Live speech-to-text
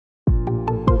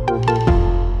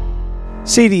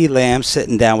CeeDee Lamb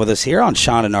sitting down with us here on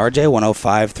Shan and RJ,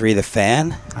 105.3 The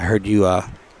Fan. I heard you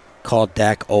called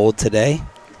Dak old today.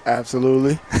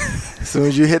 Absolutely. As soon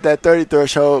as you hit that 30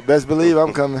 threshold, best believe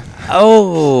I'm coming.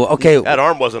 Oh, okay. That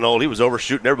arm wasn't old. He was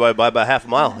overshooting everybody by about half a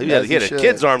mile. He had a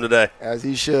kid's arm today. As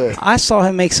he should. I saw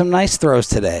him make some nice throws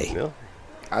today. Yeah.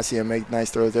 I see him make nice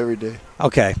throws every day.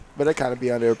 Okay. But that kind of be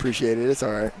underappreciated. It's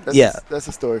all right. That's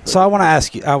a story. So I want to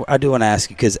ask you, I do want to ask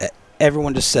you, because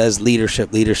everyone just says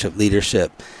leadership, leadership,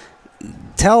 leadership.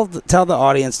 Tell the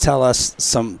audience, tell us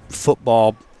some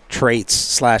football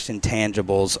traits /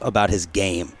 intangibles about his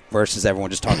game versus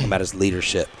everyone just talking about his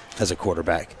leadership as a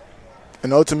quarterback.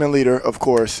 An ultimate leader, of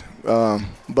course.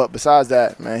 But besides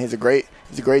that, man, he's a great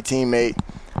teammate.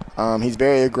 He's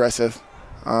very aggressive.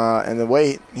 And the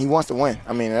way he wants to win.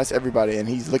 I mean, that's everybody. And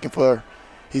he's looking for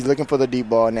the deep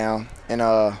ball now. And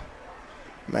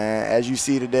man, as you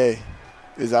see today,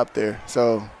 is up there.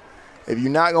 So if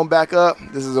you're not gonna back up,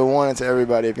 this is a warning to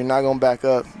everybody. If you're not gonna back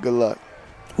up, good luck.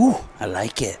 Ooh, I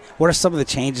like it. What are some of the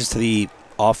changes to the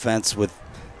offense with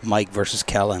Mike versus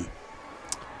Kellen?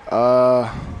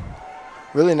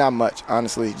 Really not much,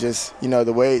 honestly. Just,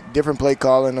 the way, different play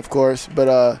calling, of course,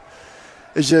 but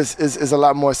it's a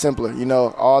lot more simpler.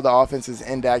 All the offense is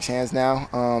in Dak's hands now.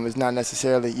 It's not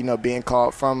necessarily, being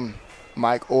called from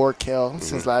Mike or Kel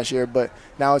since last year, but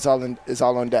now it's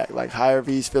all on Dak. Like, however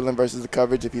he's feeling versus the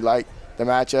coverage. If he like the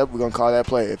matchup, we're gonna call that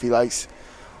play. If he likes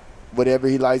whatever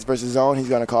he likes versus zone, he's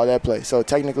gonna call that play. So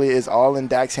technically, it's all in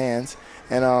Dak's hands,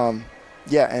 and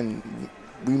and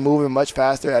we moving much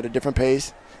faster at a different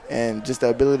pace, and just the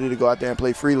ability to go out there and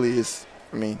play freely is,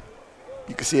 you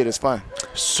can see it as fun.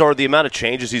 So the amount of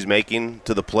changes he's making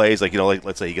to the plays, like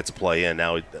let's say he gets a play in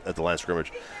now at the line of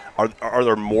scrimmage, are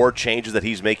there more changes that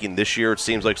he's making this year, it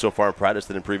seems like, so far in practice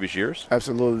than in previous years?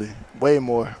 Absolutely. Way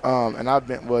more. And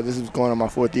this is going on my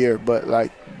 4th year, but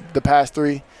like the past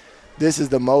 3, this is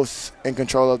the most in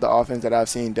control of the offense that I've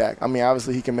seen Dak.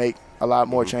 Obviously he can make a lot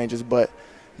more changes, but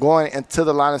going into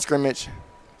the line of scrimmage,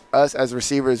 us as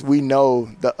receivers, we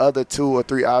know the other 2 or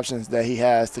 3 options that he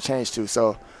has to change to.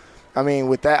 So,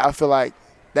 with that, I feel like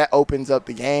that opens up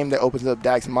the game, that opens up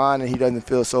Dak's mind, and he doesn't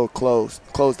feel so closed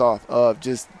off of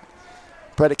just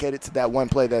predicated to that one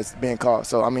play that's being called.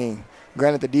 So,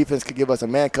 granted the defense could give us a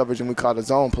man coverage and we call the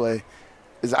zone play,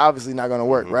 is obviously not going to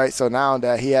work, right? So now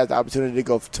that he has the opportunity to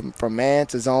go from man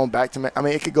to zone, back to man,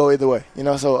 it could go either way,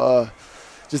 So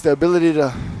just the ability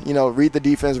to, read the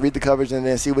defense, read the coverage, and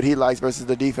then see what he likes versus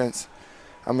the defense.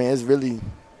 It's really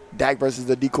Dak versus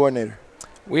the D coordinator.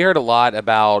 We heard a lot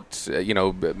about,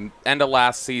 end of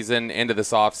last season, into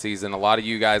this offseason. A lot of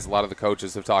you guys, a lot of the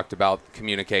coaches have talked about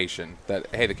communication, that,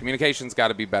 hey, the communication's got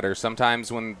to be better.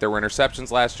 Sometimes when there were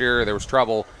interceptions last year, there was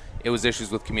trouble, it was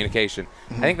issues with communication.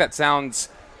 I think that sounds,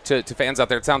 to fans out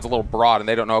there, it sounds a little broad, and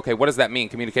they don't know, okay, what does that mean?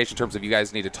 Communication in terms of you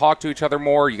guys need to talk to each other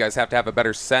more, you guys have to have a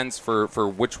better sense for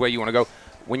which way you want to go.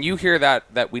 When you hear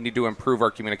that we need to improve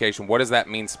our communication, what does that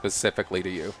mean specifically to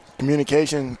you?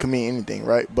 Communication can mean anything,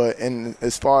 right? But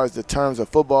as far as the terms of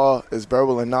football, it's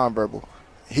verbal and nonverbal.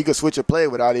 He could switch a play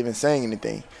without even saying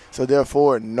anything. So,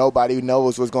 therefore, nobody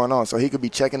knows what's going on. So, he could be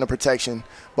checking the protection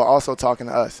but also talking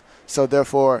to us. So,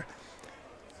 therefore,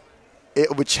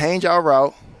 it would change our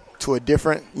route to a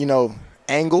different,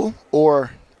 angle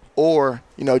or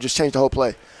just change the whole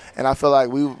play. And I feel like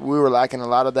we were lacking a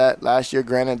lot of that last year.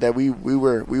 Granted that we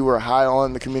were high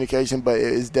on the communication, but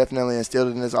it is definitely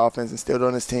instilled in this offense, instilled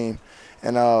on this team.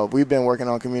 And we've been working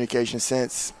on communication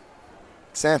since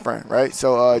San Fran, right?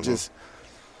 So just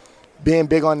being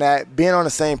big on that, being on the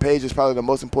same page is probably the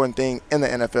most important thing in the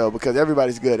NFL, because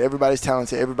everybody's good, everybody's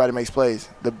talented, everybody makes plays.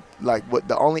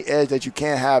 The only edge that you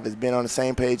can't have is being on the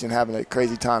same page and having a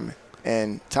crazy timing.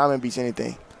 And timing beats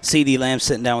anything. CeeDee Lamb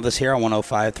sitting down with us here on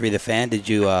 105.3 The Fan. Did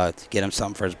you get him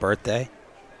something for his birthday?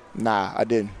 Nah, I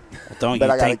didn't. Well,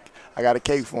 I got a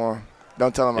cake for him.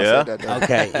 Don't tell him I said that, though.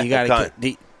 Okay, you got a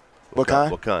cake. What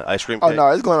kind? What kind? Ice cream cake? Oh, no,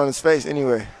 it's going on his face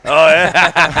anyway. Oh,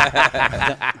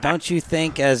 yeah. Don't you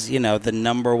think, as, the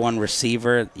number 1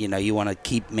 receiver, you want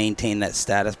to maintain that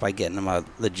status by getting him a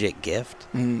legit gift?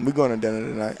 We're going to dinner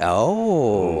tonight.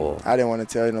 Oh. I didn't want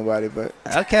to tell nobody, but.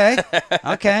 Okay.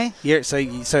 Okay.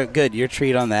 So good. Your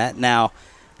treat on that. Now,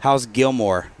 how's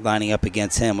Gilmore lining up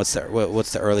against him? What's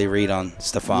the early read on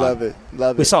Stephon? Love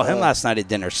it. We saw him last night at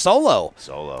dinner. Solo.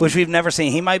 Which we've never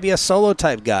seen. He might be a solo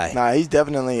type guy. Nah, he's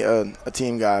definitely a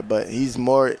team guy, but he's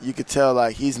more, you could tell,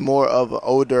 like, he's more of an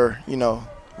older,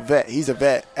 vet. He's a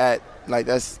vet at, like,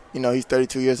 that's, he's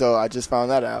 32 years old. I just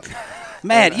found that out.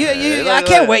 Man, I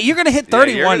can't wait. You're going to hit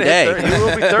 30 one day. You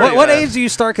will be 30. What age do you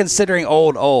start considering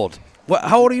old?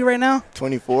 How old are you right now?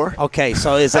 24. Okay,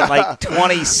 so is it like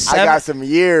 27? I got some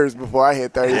years before I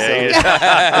hit 30. All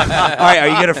right, are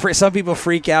you gonna? Some people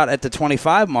freak out at the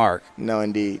 25 mark. No,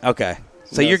 indeed. Okay,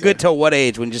 so No, you're sir. good till what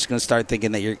age when you're just gonna start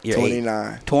thinking that you're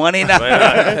 29.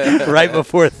 29, right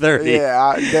before 30.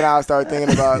 Yeah, then I'll start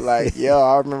thinking about like,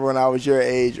 I remember when I was your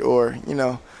age, or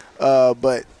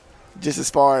but just as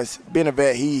far as being a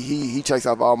vet, he checks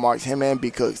off all marks. Him and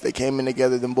B Cooks, they came in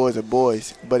together. Them boys are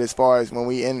boys. But as far as when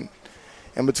we in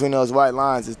between those white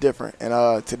lines, it's different.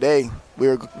 And today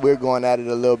we're going at it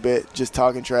a little bit, just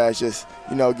talking trash, just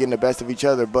getting the best of each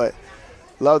other. But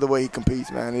love the way he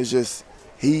competes, man. It's just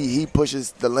he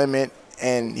pushes the limit,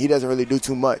 and he doesn't really do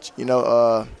too much.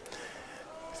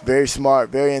 Very smart,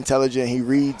 very intelligent. He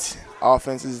reads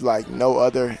offenses like no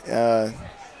other.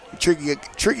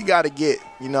 Tricky guy to get,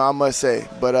 I must say.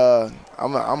 But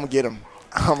I'm gonna get him.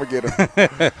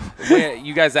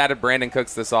 You guys added Brandon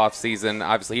Cooks this offseason.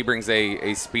 Obviously, he brings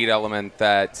a speed element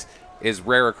that is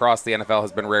rare across the NFL,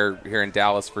 has been rare here in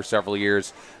Dallas for several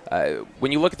years.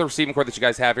 When you look at the receiving core that you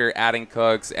guys have here, adding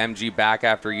Cooks, MG back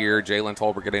after a year, Jalen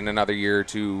Tolbert getting another year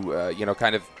to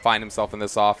kind of find himself in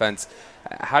this offense,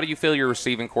 how do you feel your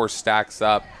receiving core stacks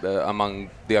up among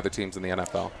the other teams in the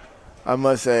NFL? I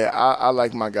must say I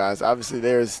like my guys. Obviously,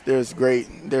 there's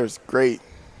great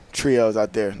trios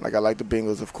out there. Like I like the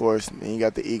Bengals, of course, and you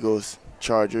got the Eagles,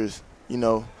 Chargers,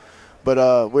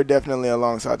 But we're definitely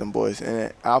alongside them boys,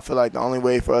 and I feel like the only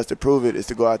way for us to prove it is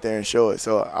to go out there and show it.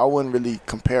 So I wouldn't really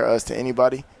compare us to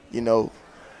anybody. We're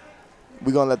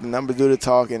gonna let the numbers do the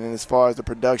talking, and as far as the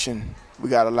production,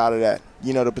 we got a lot of that.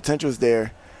 The potential's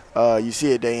there. You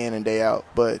see it day in and day out,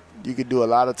 but you could do a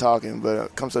lot of talking.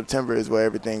 But come September is where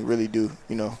everything really do.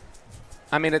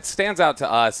 I mean, it stands out to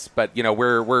us, but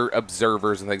we're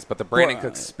observers and things. But the Brandon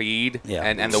Cooks speed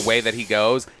and the way that he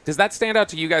goes, does that stand out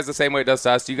to you guys the same way it does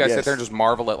to us? Do you guys sit there and just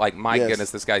marvel at like, my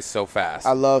goodness, this guy's so fast?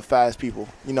 I love fast people.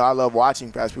 I love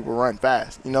watching fast people run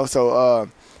fast. So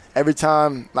every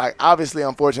time, like obviously,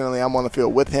 unfortunately, I'm on the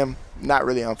field with him. Not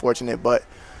really unfortunate, but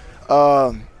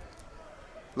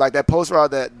like that post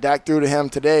route that Dak threw to him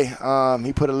today,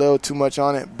 he put a little too much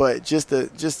on it. But just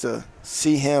to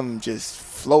see him just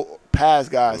float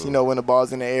past guys, when the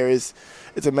ball's in the air, it's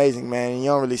amazing, man. And you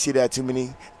don't really see that too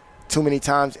many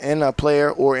times in a player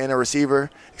or in a receiver,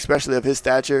 especially of his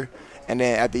stature. And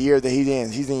then at the year that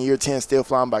he's in year 10, still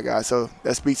flying by guys. So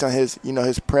that speaks on his,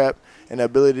 his prep and the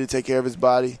ability to take care of his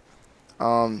body.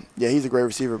 He's a great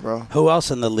receiver, bro. Who else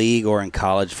in the league or in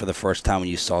college for the first time when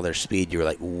you saw their speed, you were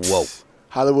like, whoa?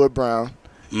 Hollywood Brown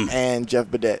and Jeff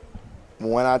Badette.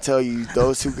 When I tell you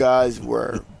those two guys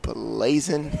were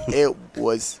blazing, it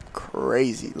was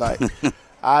crazy. Like,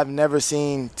 I've never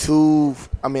seen two.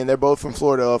 I mean, they're both from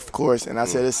Florida, of course, and I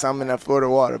said there's something in that Florida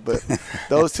water, but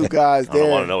those two guys there. I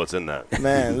don't want to know what's in that.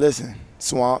 Man, listen,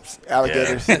 swamps,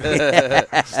 alligators,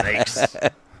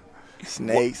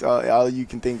 snakes, all you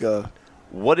can think of.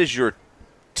 What is your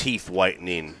teeth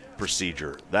whitening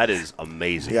procedure? That is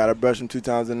amazing. You got to brush them 2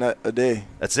 times a day.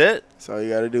 That's it? That's all you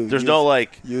got to do. There's no,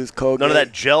 like, use Colgate. None of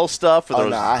that gel stuff or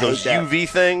those hate UV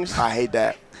things? I hate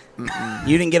that.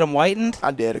 You didn't get them whitened?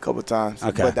 I did a couple times.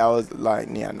 Okay. But that was like,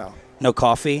 no. No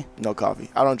coffee? No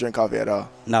coffee. I don't drink coffee at all.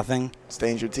 Nothing?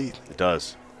 Stains your teeth. It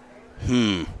does.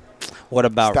 What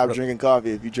about stop drinking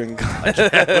coffee if you're drinking coffee?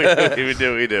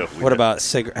 we do. What about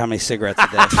how many cigarettes a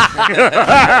day?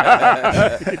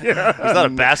 He's not a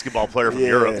basketball player from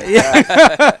Europe. All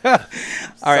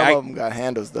right, Some of them got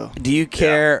handles though. Do you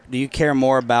care? Do you care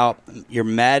more about your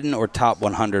Madden or top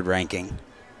 100 ranking?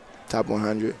 Top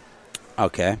 100.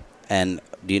 Okay. And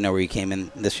do you know where you came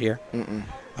in this year? Mm-mm.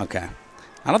 Okay.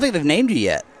 I don't think they've named you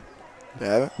yet. They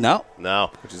haven't? No.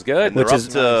 Which is good. Which is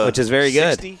very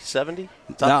good. 60, 70?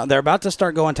 No, they're about to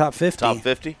start going top 50. Top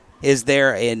 50? Is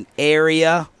there an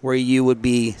area where you would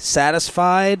be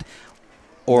satisfied,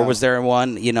 or was there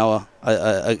one,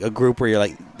 a group where you're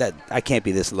like, that I can't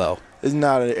be this low? It's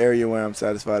not an area where I'm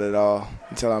satisfied at all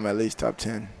until I'm at least top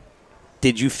 10.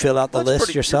 Did you fill out the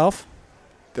list yourself?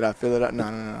 Did I fill it out?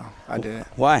 No. I didn't.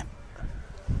 Why?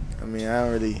 I mean,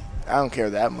 I don't care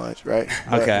that much, right?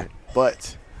 Okay.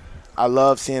 But I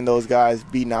love seeing those guys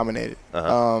be nominated.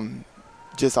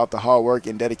 Just off the hard work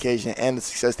and dedication and the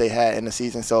success they had in the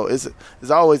season. So it's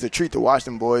always a treat to watch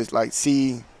them boys, like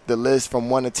see the list from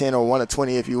 1 to 10 or 1 to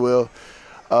 20, if you will.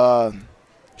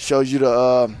 Shows you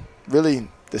really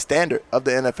the standard of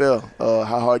the NFL,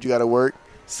 how hard you got to work.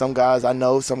 Some guys I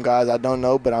know, some guys I don't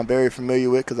know, but I'm very familiar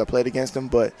with because I played against them.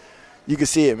 But you can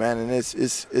see it, man, and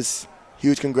it's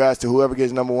huge congrats to whoever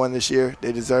gets number 1 this year.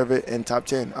 They deserve it, and top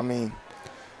 10. I mean,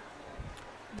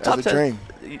 that's a dream.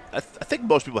 I think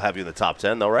most people have you in the top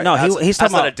 10, though, right? No, he's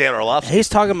talking about Dan Orlovsky. He's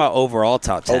talking about overall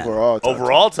top 10.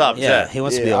 Overall top 10. Yeah, he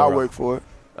wants to be overall. I'll work for it.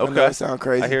 Okay. That sounds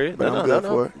crazy. I hear you. But I'm good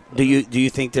for it. Do you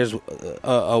think there's a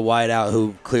wideout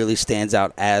who clearly stands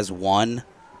out as one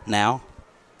now?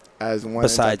 As one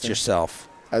besides yourself,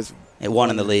 as one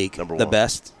in the league, number the one.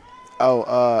 best.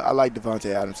 I like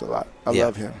Devontae Adams a lot. I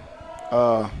love him.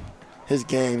 His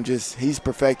game he's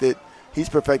perfected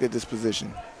this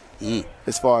position.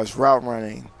 As far as route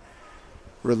running,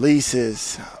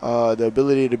 releases, the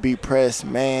ability to be pressed,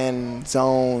 man,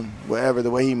 zone, whatever,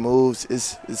 the way he moves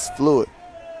is fluid.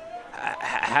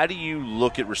 How do you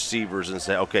look at receivers and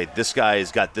say, okay, this guy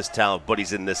has got this talent, but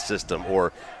he's in this system,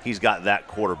 or he's got that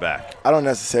quarterback? I don't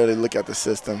necessarily look at the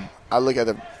system. I look at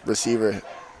the receiver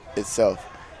itself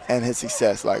and his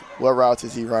success. Like, what routes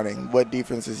is he running? What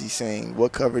defense is he seeing?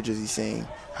 What coverage is he seeing?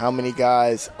 How many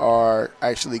guys are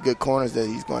actually good corners that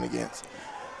he's going against?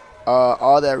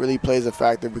 All that really plays a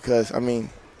factor because, I mean,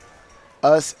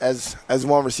 us as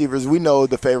one receivers, we know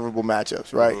the favorable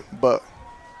matchups, right? Mm-hmm. But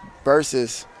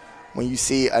versus when you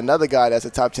see another guy that's a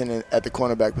top 10 at the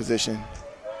cornerback position,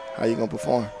 how you going to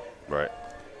perform? Right.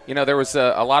 You know, there was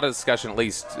a lot of discussion, at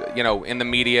least, in the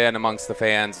media and amongst the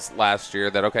fans last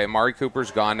year that, okay, Amari Cooper's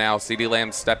gone now. CeeDee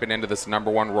Lamb's stepping into this number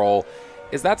one role.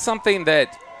 Is that something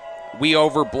that we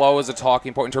overblow as a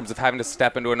talking point in terms of having to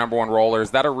step into a number one role, or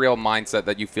is that a real mindset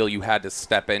that you feel you had to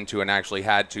step into and actually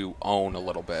had to own a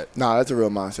little bit? No, that's a real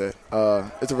mindset.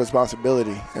 It's a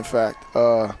responsibility, in fact.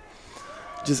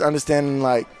 Just understanding,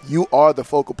 like, you are the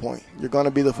focal point. You're going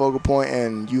to be the focal point,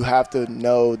 and you have to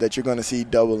know that you're going to see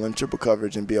double and triple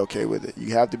coverage and be okay with it.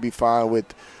 You have to be fine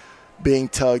with being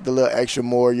tugged a little extra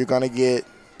more. You're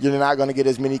not going to get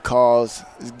as many calls.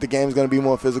 The game's going to be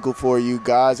more physical for you.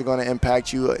 Guys are going to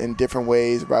impact you in different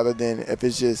ways rather than if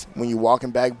it's just when you're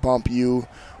walking back, bump you,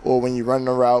 or when you're running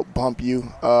a route, bump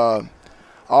you. All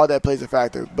that plays a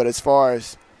factor. But as far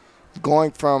as going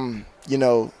from,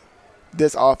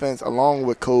 this offense along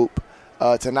with Coop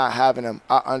to not having him,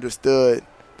 I understood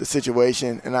the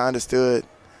situation and I understood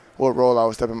what role I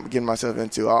was getting myself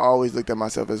into. I always looked at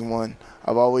myself as one.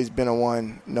 I've always been a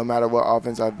one no matter what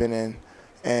offense I've been in.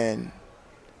 And,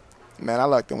 man, I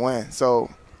like to win. So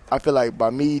I feel like by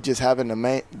me just having the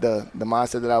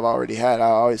mindset that I've already had, I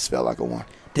always felt like a one.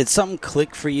 Did something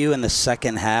click for you in the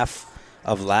second half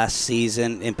of last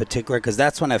season in particular? Because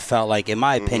that's when I felt like, in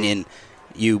my opinion,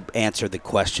 you answered the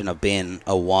question of being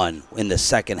a one in the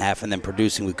second half and then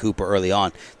producing with Cooper early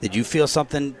on. Did you feel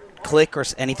something click or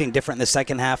anything different in the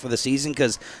second half of the season?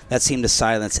 Because that seemed to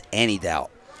silence any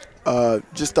doubt.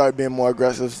 Just started being more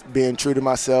aggressive, being true to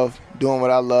myself, doing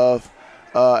what I love.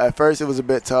 At first, it was a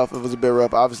bit tough. It was a bit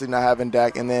rough. Obviously, not having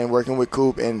Dak and then working with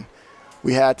Coop, and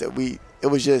it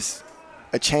was just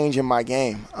a change in my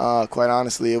game. Quite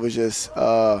honestly, it was just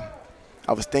I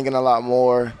was thinking a lot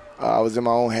more. I was in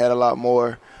my own head a lot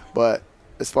more. But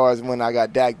as far as when I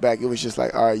got Dak back, it was just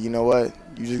like, all right, you know what?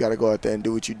 You just got to go out there and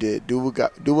do what you did. Do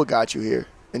what got you here.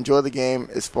 Enjoy the game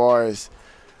as far as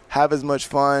have as much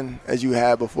fun as you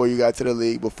had before you got to the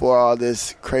league, before all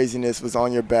this craziness was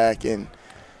on your back, and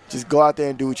just go out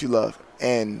there and do what you love.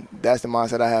 And that's the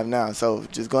mindset I have now. So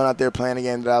just going out there playing a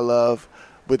game that I love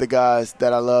with the guys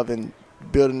that I love and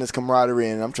building this camaraderie,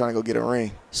 and I'm trying to go get a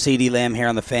ring. CeeDee Lamb here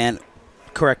on The Fan.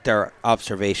 Correct our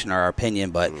observation or our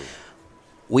opinion, but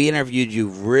we interviewed you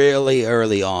really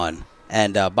early on,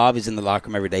 and Bobby's in the locker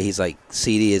room every day. He's like,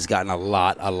 CeeDee has gotten a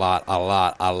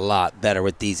lot better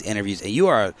with these interviews, and you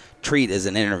are a treat as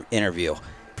an interview.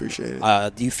 Appreciate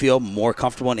it. Do you feel more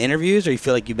comfortable in interviews, or you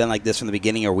feel like you've been like this from the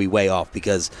beginning, or are we way off?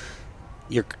 Because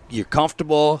you're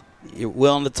comfortable, you're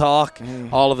willing to talk,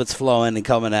 all of it's flowing and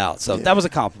coming out. So that was a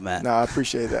compliment. No, I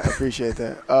appreciate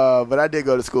that. But I did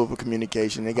go to school for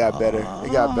communication. It got better.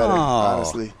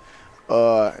 Honestly.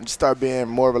 Just start being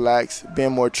more relaxed,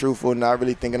 being more truthful, not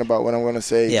really thinking about what I'm going to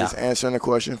say, just answering the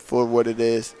question for what it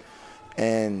is.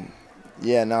 And,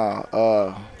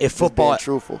 if football, being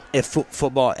truthful. If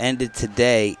football ended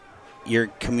today, your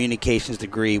communications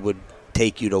degree would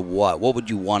take you to what? What would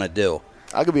you want to do?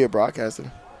 I could be a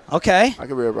broadcaster. Okay. I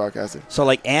could be a broadcaster. So,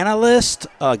 like analyst,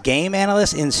 game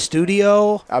analyst in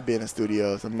studio? I'll be in the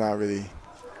studios.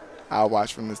 I'll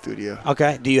watch from the studio.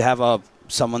 Okay. Do you have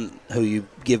someone who you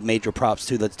give major props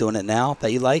to that's doing it now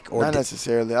that you like? Or not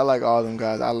necessarily. I like all them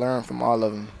guys. I learn from all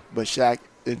of them. But Shaq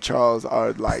and Charles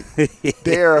are like,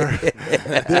 they're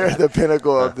the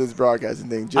pinnacle of this broadcasting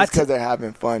thing just because they're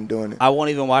having fun doing it. I won't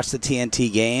even watch the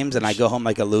TNT games, and I go home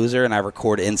like a loser, and I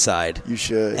record inside. You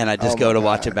should. And I just go to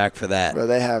watch it back for that. Bro,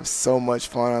 they have so much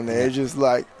fun on there. It's just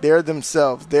like they're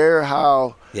themselves. They're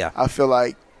how I feel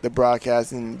like the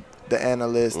broadcasting the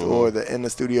analyst or the in the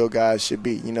studio guys should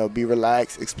be. You know, be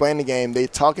relaxed, explain the game. They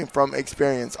talking from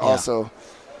experience also,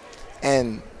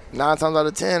 and 9 times out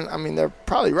of 10, I mean, they're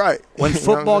probably right. When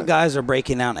football guys are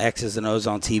breaking down X's and O's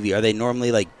on TV, are they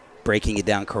normally like breaking it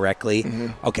down correctly?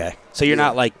 Okay, so you're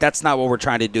not like, that's not what we're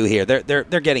trying to do here.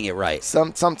 They're getting it right.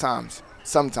 Sometimes,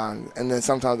 and then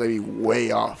sometimes they be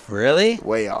way off. Really?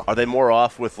 Way off. Are they more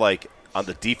off with like on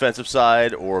the defensive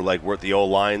side, or like where the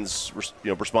O-line's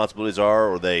responsibilities are,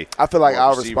 or they? I feel like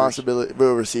our receivers? responsibility,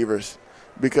 we're receivers,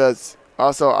 because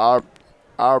also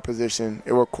our position,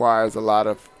 it requires a lot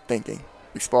of thinking.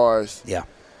 As far as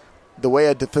the way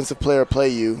a defensive player play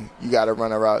you got to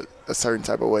run a route a certain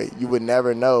type of way. You would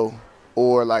never know,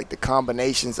 or like the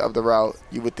combinations of the route,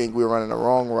 you would think we were running the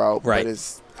wrong route, but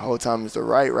the whole time it's the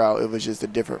right route. It was just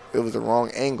it was the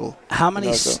wrong angle. How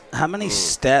many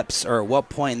steps, or at what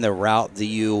point in the route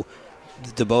do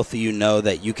both of you know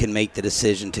that you can make the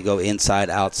decision to go inside,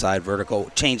 outside, vertical,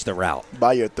 change the route?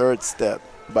 By your third step,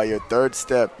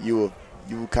 you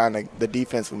will kind of, the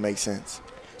defense will make sense.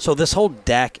 So this whole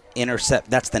Dak intercept,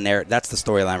 that's the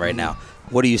storyline right now.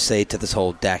 What do you say to this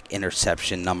whole Dak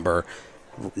interception number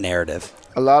narrative?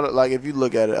 A lot of, like, if you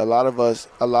look at it, a lot of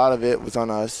it was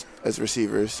on us as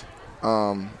receivers,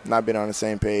 not being on the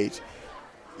same page,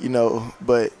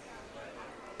 but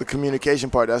the communication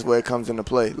part, that's where it comes into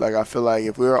play. Like, I feel like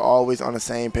if we were always on the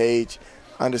same page,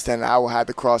 understanding I will have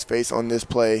to cross face on this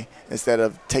play instead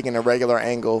of taking a regular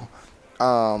angle,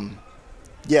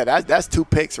 that's 2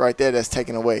 picks right there that's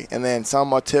taken away. And then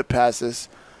some are tip passes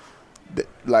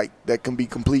that can be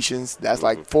completions. That's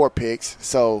like 4 picks.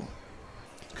 So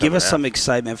give us some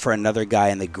excitement for another guy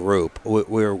in the group.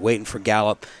 We're waiting for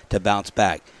Gallup to bounce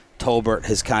back. Tolbert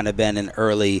has kind of been an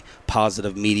early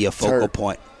positive media focal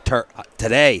point.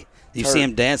 Today, do you see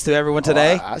him dance to everyone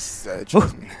today? Trust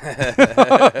me.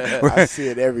 I see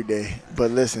it every day. But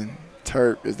listen,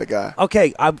 Turp is the guy.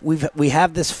 Okay, we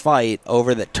have this fight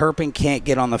over that Turpin can't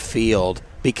get on the field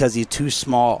because he's too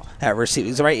small at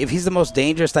receiving. Right? If he's the most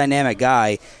dangerous, dynamic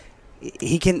guy,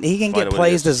 he can get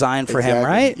plays designed for him,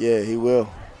 right? Yeah, he will.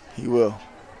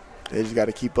 They just got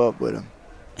to keep up with him.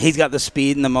 He's got the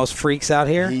speed and the most freaks out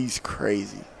here. He's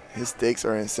crazy. His sticks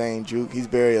are insane, Juke. He's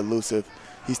very elusive.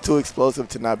 He's too explosive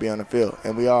to not be on the field,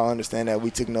 and we all understand that.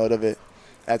 We took note of it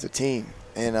as a team,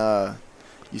 and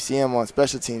you see him on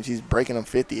special teams. He's breaking them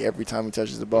 50 every time he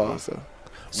touches the ball. So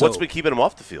what's been keeping him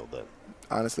off the field then?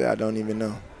 Honestly, I don't even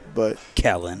know. But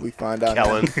Kellen, we find out.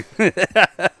 Kellen.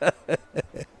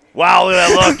 Wow, look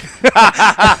at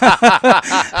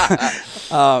that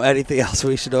look. Anything else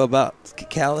we should know about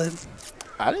Kellen?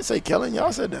 I didn't say Kellen.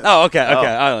 Y'all said that. Oh, okay.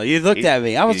 I don't know. You looked at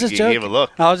me. I was just joking. Gave a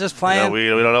look. I was just playing. We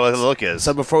don't know what the look is.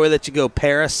 So before we let you go,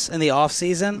 Paris in the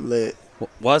offseason? Lit.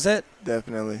 Was it?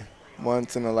 Definitely.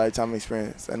 Once in a lifetime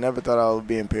experience. I never thought I would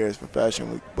be in Paris for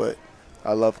Fashion Week, but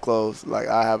I love clothes. Like,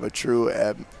 I have a true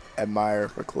admirer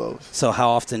for clothes. So how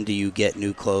often do you get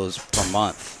new clothes per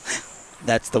month?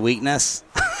 That's the weakness?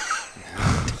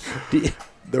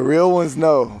 The real ones,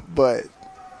 no. But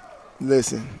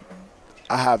listen,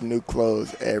 I have new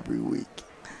clothes every week.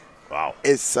 Wow.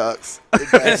 It sucks.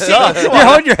 It sucks. You're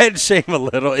holding your head in shame a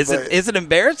little. Is it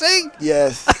embarrassing?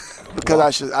 Yes.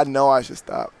 Because I know I should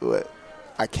stop, but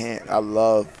I can't. I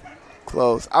love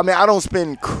clothes. I mean, I don't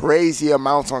spend crazy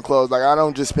amounts on clothes. Like, I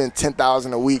don't just spend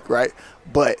 $10,000 a week, right?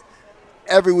 But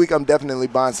every week I'm definitely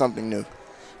buying something new.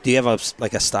 Do you have a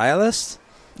stylist?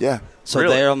 Yeah. So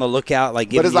Really? they're on the lookout, like.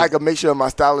 But it's like a mixture of my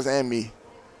stylist and me.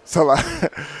 So like,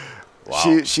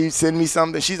 wow. she send me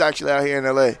something. She's actually out here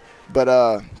in LA. But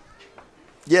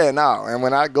and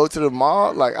when I go to the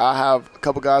mall, like, I have a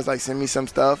couple guys like send me some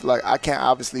stuff. Like, I can't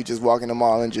obviously just walk in the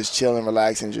mall and just chill and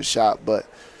relax and just shop, but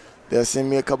they'll send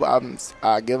me a couple albums.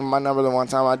 I give them my number the one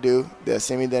time I do. They'll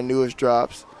send me their newest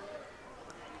drops.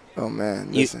 Oh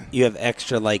man, listen. You have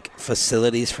extra like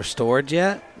facilities for storage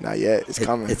yet? Not yet. It's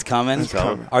coming. It's coming. It's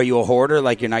coming. Are you a hoarder?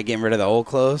 Like, you're not getting rid of the old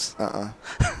clothes? You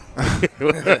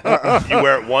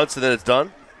wear it once and then it's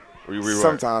done? Or you rewear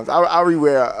Sometimes. I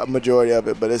rewear a majority of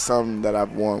it, but it's something that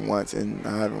I've worn once and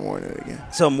I haven't worn it again.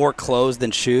 So more clothes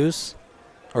than shoes?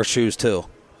 Or shoes too?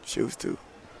 Shoes too.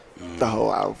 The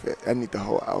whole outfit. I need the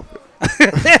whole outfit.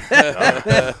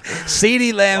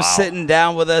 CeeDee Lamb sitting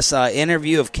down with us.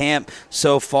 Interview of camp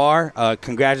so far.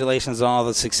 Congratulations on all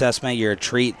the success, man. You're a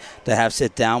treat to have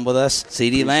sit down with us.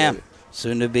 CeeDee Lamb,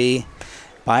 soon to be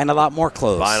buying a lot more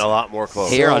clothes. Buying a lot more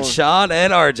clothes. Here on Shan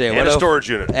and RJ. And a storage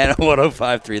unit. And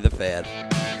 105.3 The Fan.